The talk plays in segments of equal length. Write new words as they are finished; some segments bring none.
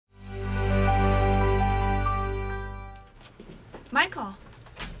Michael.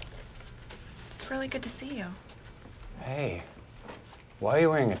 It's really good to see you. Hey, why are you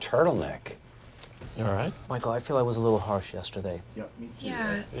wearing a turtleneck? You all right? Michael, I feel I was a little harsh yesterday. Yeah, me too.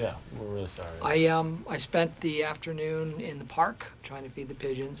 Yeah. Yeah, we're really sorry. I spent the afternoon in the park trying to feed the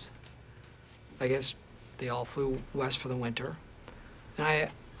pigeons. I guess they all flew west for the winter. And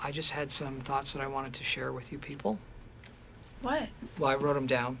I just had some thoughts that I wanted to share with you people. What? Well, I wrote them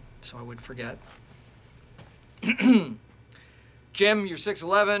down so I wouldn't forget. Jim, you're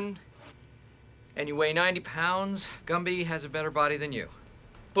 6'11", and you weigh 90 pounds. Gumby has a better body than you.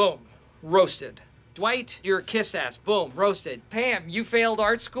 Boom, roasted. Dwight, you're a kiss ass. Boom, roasted. Pam, you failed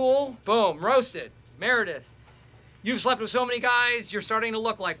art school. Boom, roasted. Meredith, you've slept with so many guys, you're starting to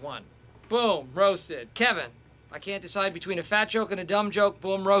look like one. Boom, roasted. Kevin, I can't decide between a fat joke and a dumb joke.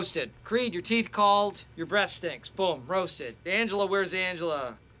 Boom, roasted. Creed, your teeth called. Your breath stinks. Boom, roasted. Angela, where's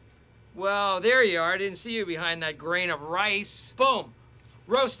Angela? Well, there you are. I didn't see you behind that grain of rice. Boom,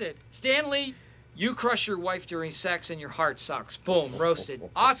 roasted. Stanley, you crush your wife during sex and your heart sucks. Boom, roasted.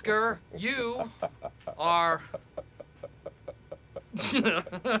 Oscar, you are...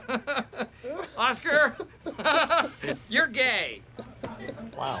 Oscar, you're gay.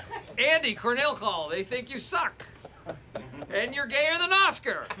 Wow. Andy, Cornell call, they think you suck. And you're gayer than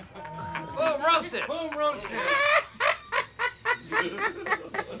Oscar. Boom, roasted. Boom, roasted.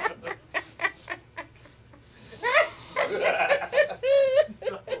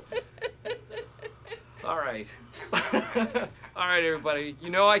 All right. All right, everybody. You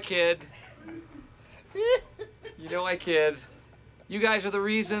know I kid. You know I kid. You guys are the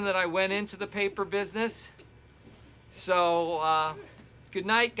reason that I went into the paper business. So, good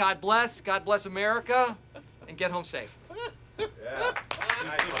night. God bless America, and get home safe. Yeah.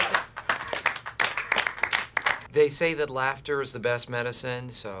 They say that laughter is the best medicine,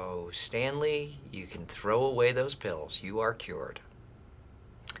 so Stanley, you can throw away those pills. You are cured.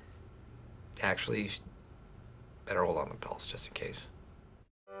 Actually, you better hold on to the pills just in case.